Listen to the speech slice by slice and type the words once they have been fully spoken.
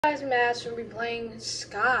Guys, Matt, we'll be playing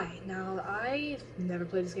Sky. Now, I've never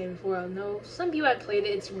played this game before. I know some people have played it.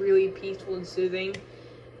 It's really peaceful and soothing.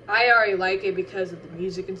 I already like it because of the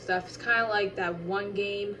music and stuff. It's kind of like that one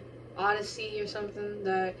game, Odyssey or something,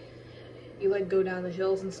 that you like go down the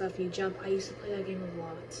hills and stuff and you jump. I used to play that game a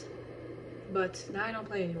lot. But now I don't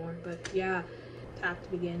play anymore. But yeah, tap to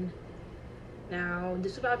begin. Now,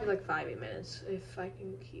 this will probably be like 5-8 minutes if I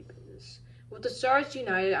can keep this. With the stars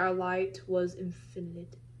united, our light was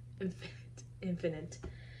infinite. Infinite.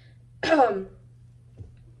 But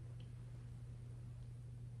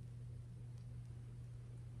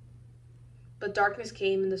darkness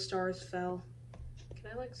came and the stars fell.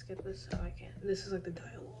 Can I like skip this? Oh, I can't. This is like the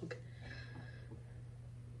dialogue.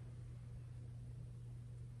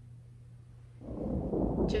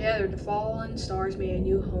 Together, the fallen stars made a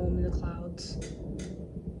new home in the clouds.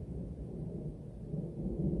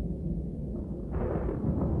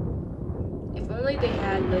 If only they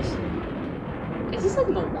had listened. Is this like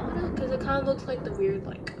Moana? Because it kind of looks like the weird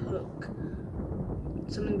like hook.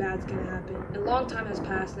 Something bad's gonna happen. A long time has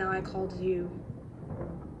passed, now I called you.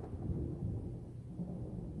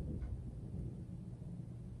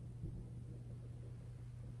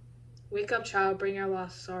 Wake up, child, bring our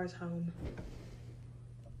lost stars home.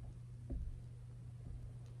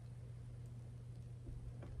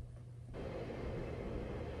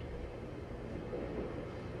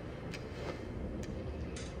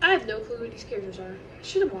 I have no clue who these characters are. I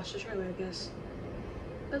should have watched the trailer, I guess.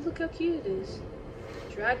 But look how cute it is.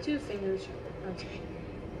 Drag 2 fingers. Okay.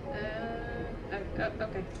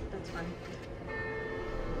 Okay, that's fine.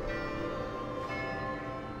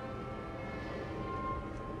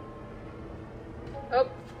 Oh,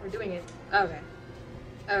 we're doing it. Okay.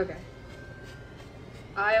 Okay.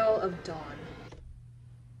 Isle of Dawn.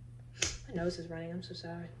 My nose is running, I'm so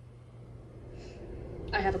sorry.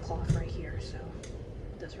 I have a cloth right here, so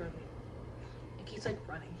it does run. It keeps like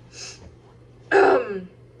running.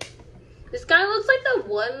 This guy looks like the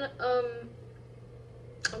one,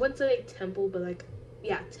 I wouldn't say like temple, but like,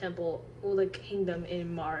 yeah, temple, or like kingdom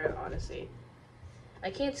in Mario Odyssey. I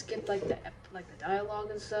can't skip like the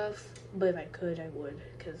dialogue and stuff, but if I could, I would,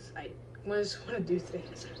 because I just want to do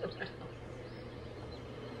things.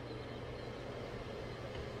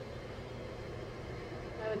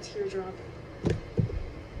 I have a teardrop.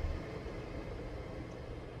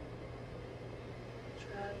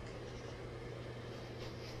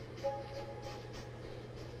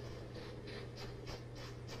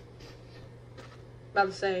 About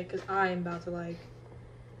to say, because I am about to like,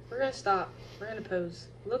 we're gonna stop, we're gonna pose.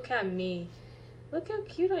 Look at me, look how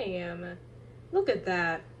cute I am, look at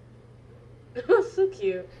that. So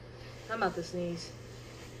cute. I'm about to sneeze.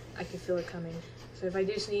 I can feel it coming, so if I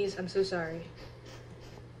do sneeze, I'm so sorry.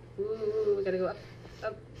 Ooh, we gotta go up,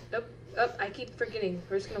 up, up, up. I keep forgetting.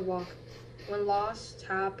 We're just gonna walk. When lost,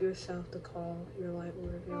 tap yourself to call. Your light will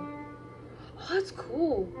reveal. Oh, that's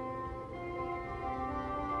cool.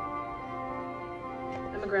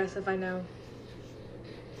 I'm aggressive, I know.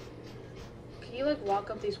 Can you like walk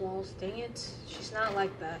up these walls? Dang it. She's not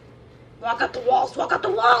like that. Walk up the walls! Walk up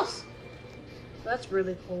the walls! That's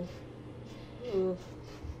really cool. Ooh.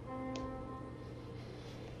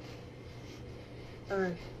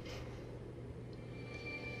 Alright.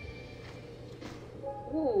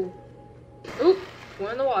 Ooh. Oop!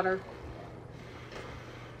 We're in the water.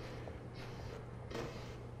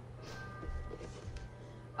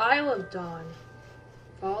 Isle of Dawn.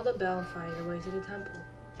 Follow the bell and find your way to the temple.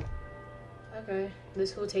 Okay.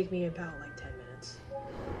 This will take me about like 10 minutes.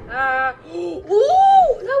 Ah! Ooh!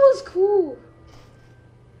 That was cool!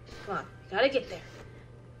 Come on. We gotta get there.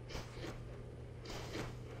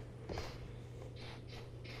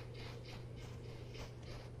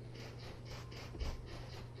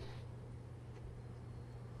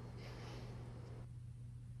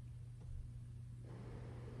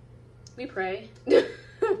 We pray.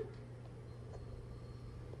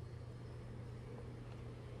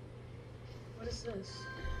 What is this?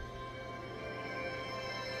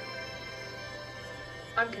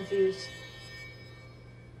 I'm confused.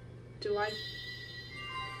 Do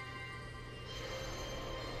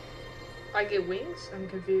I get wings? I'm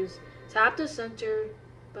confused. Tap the center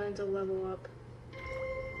button to level up.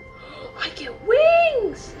 I get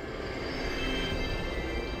wings!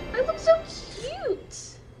 I look so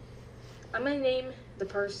cute! I'm gonna name the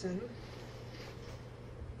person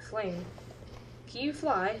Flame. Can you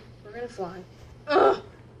fly? We're gonna fly. Ugh!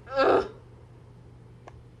 Ugh!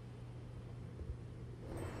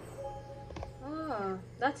 Ah,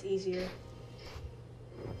 that's easier.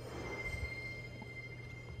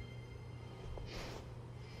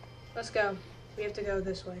 Let's go. We have to go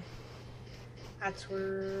this way. That's where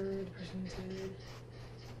the person's headed.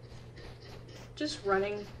 Just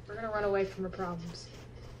running. We're gonna run away from our problems.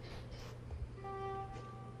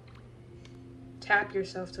 Tap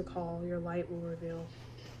yourself to call. Your light will reveal.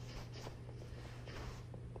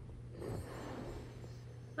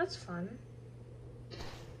 That's fun.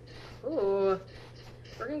 Ooh.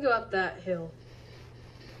 We're gonna go up that hill.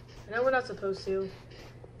 I know we're not supposed to,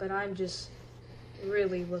 but I'm just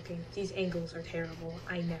really looking. These angles are terrible.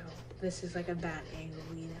 I know. This is like a bad angle,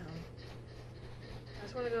 you know. I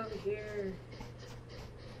just want to go over here.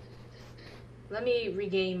 Let me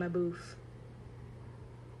regain my booth.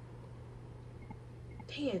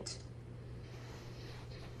 Dang it.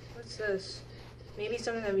 What's this? Maybe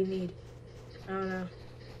something that we need. I don't know.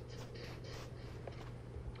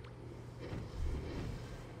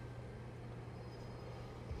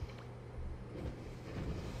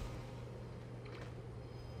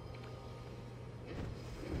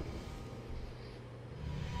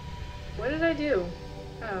 What did I do?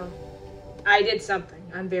 Oh. I did something.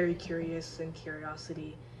 I'm very curious and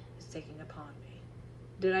curiosity is taking upon me.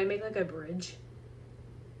 Did I make like a bridge?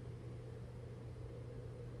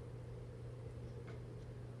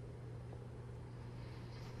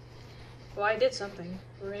 Well, I did something.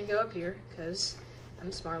 We're gonna go up here because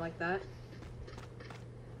I'm smart like that.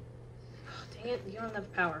 Oh, dang it, you don't have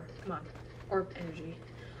enough power. Come on. Or energy.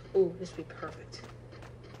 Oh, this would be perfect.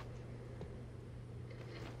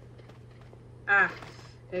 Ah,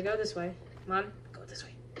 gotta go this way. Come on, go this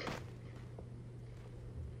way.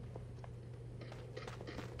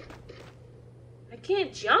 I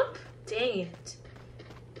can't jump? Dang it.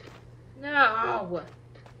 No.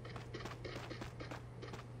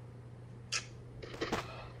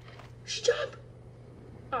 She jump.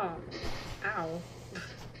 Oh, ow.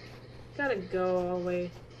 Gotta go all the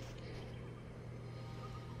way.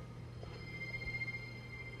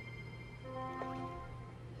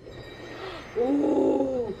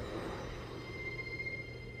 Ooh.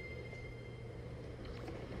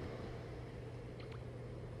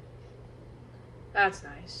 That's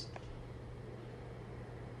nice.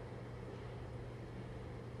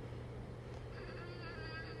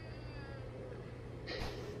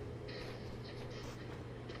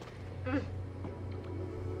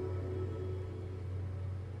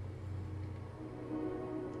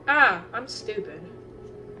 Ah, I'm stupid.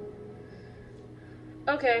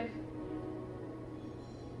 Okay.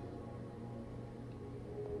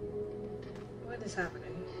 What is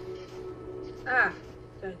happening? Ah,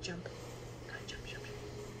 gotta jump. Gotta jump, jump, jump.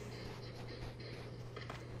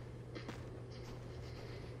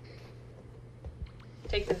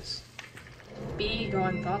 Take this. Be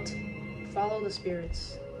gone, thought. Follow the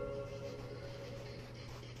spirits.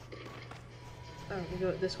 Oh, we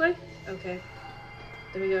go this way? Okay.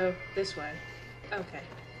 Then we go this way. Okay.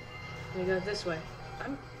 Then we go this way.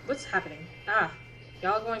 What's happening? Ah,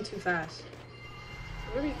 y'all going too fast.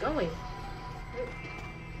 Where are we going?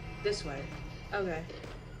 This way. Okay.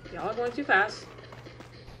 Y'all are going too fast.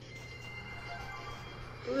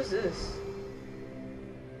 Who is this?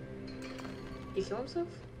 He kill himself?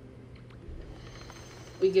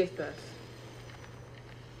 We give birth.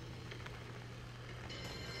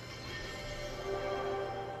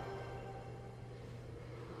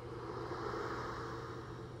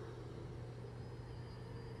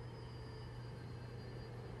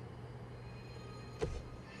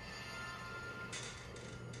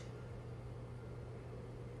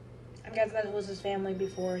 I guess that was his family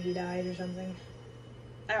before he died or something.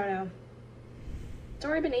 I don't know. It's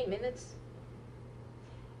already been 8 minutes.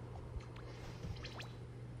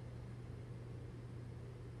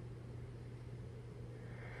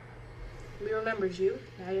 We remembered you.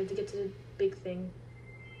 Now I have to get to the big thing.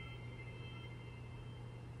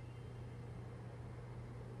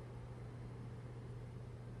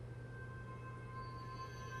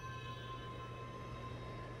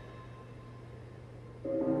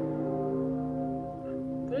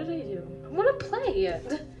 What did I do? I want to play.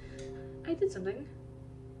 I did something.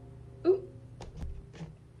 Ooh.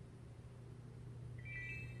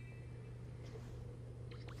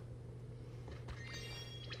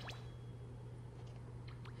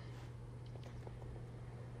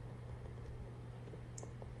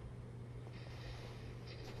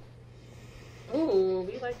 Ooh,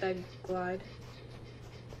 we like that glide.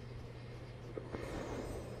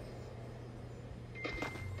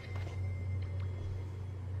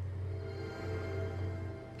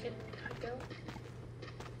 Can I go?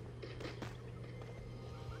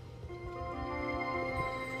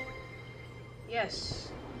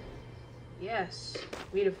 Yes. Yes.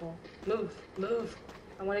 Beautiful. Move. Move.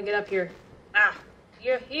 I want to get up here. Ah!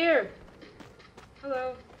 You're here!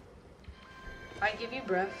 Hello. I give you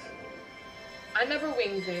breath. I never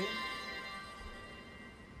wing thing.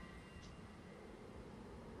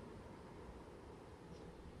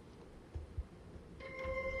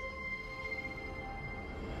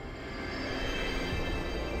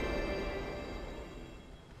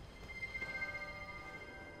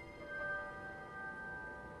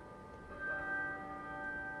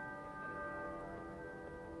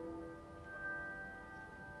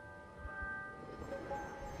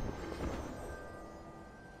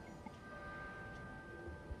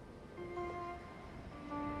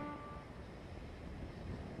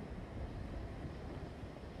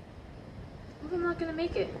 I'm not gonna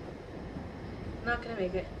make it. Not gonna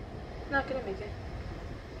make it. Not gonna make it.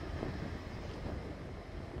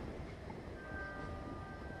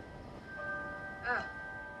 Ah.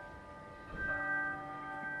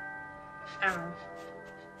 Ow.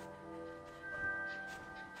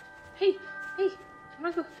 Hey, hey, I'm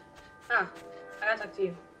gonna go. Ah, I gotta talk to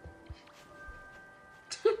you.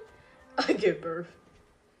 I give birth.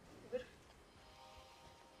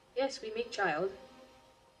 Yes, we make child.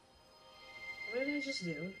 What did I just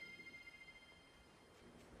do?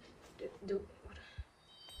 What?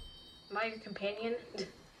 Am I your companion?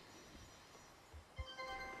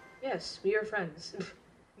 Yes, we are friends.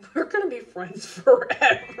 We're gonna be friends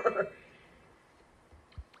forever.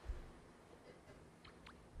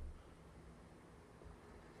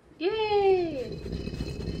 Yay!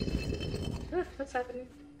 What's happening?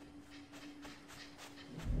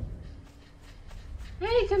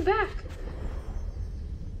 Hey, come back!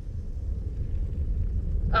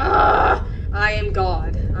 Ah! I am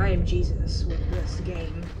God. I am Jesus with this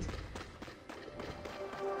game.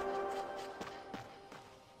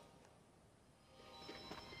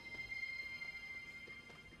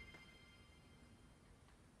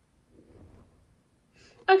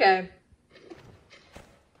 Okay.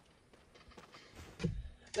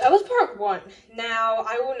 That was part 1. Now,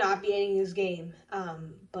 I will not be ending this game,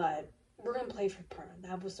 but we're gonna play for part 1.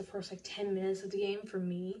 That was the first, 10 minutes of the game for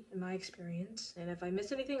me, in my experience. And if I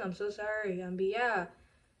missed anything, I'm so sorry. But yeah,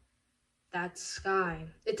 that's Sky.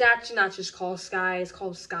 It's actually not just called Sky, it's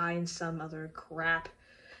called Sky and some other crap.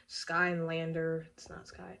 Sky and Lander. It's not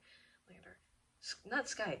Sky. Lander. Not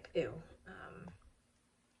Skype, ew.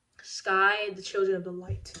 Sky, the Children of the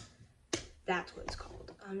Light. That's what it's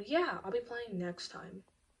called. Yeah, I'll be playing next time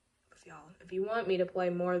with y'all. If you want me to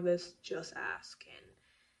play more of this, just ask and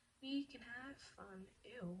we can have fun.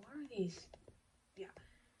 Ew, what are these? Yeah.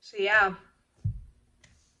 So yeah.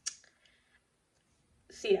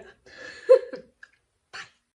 See ya.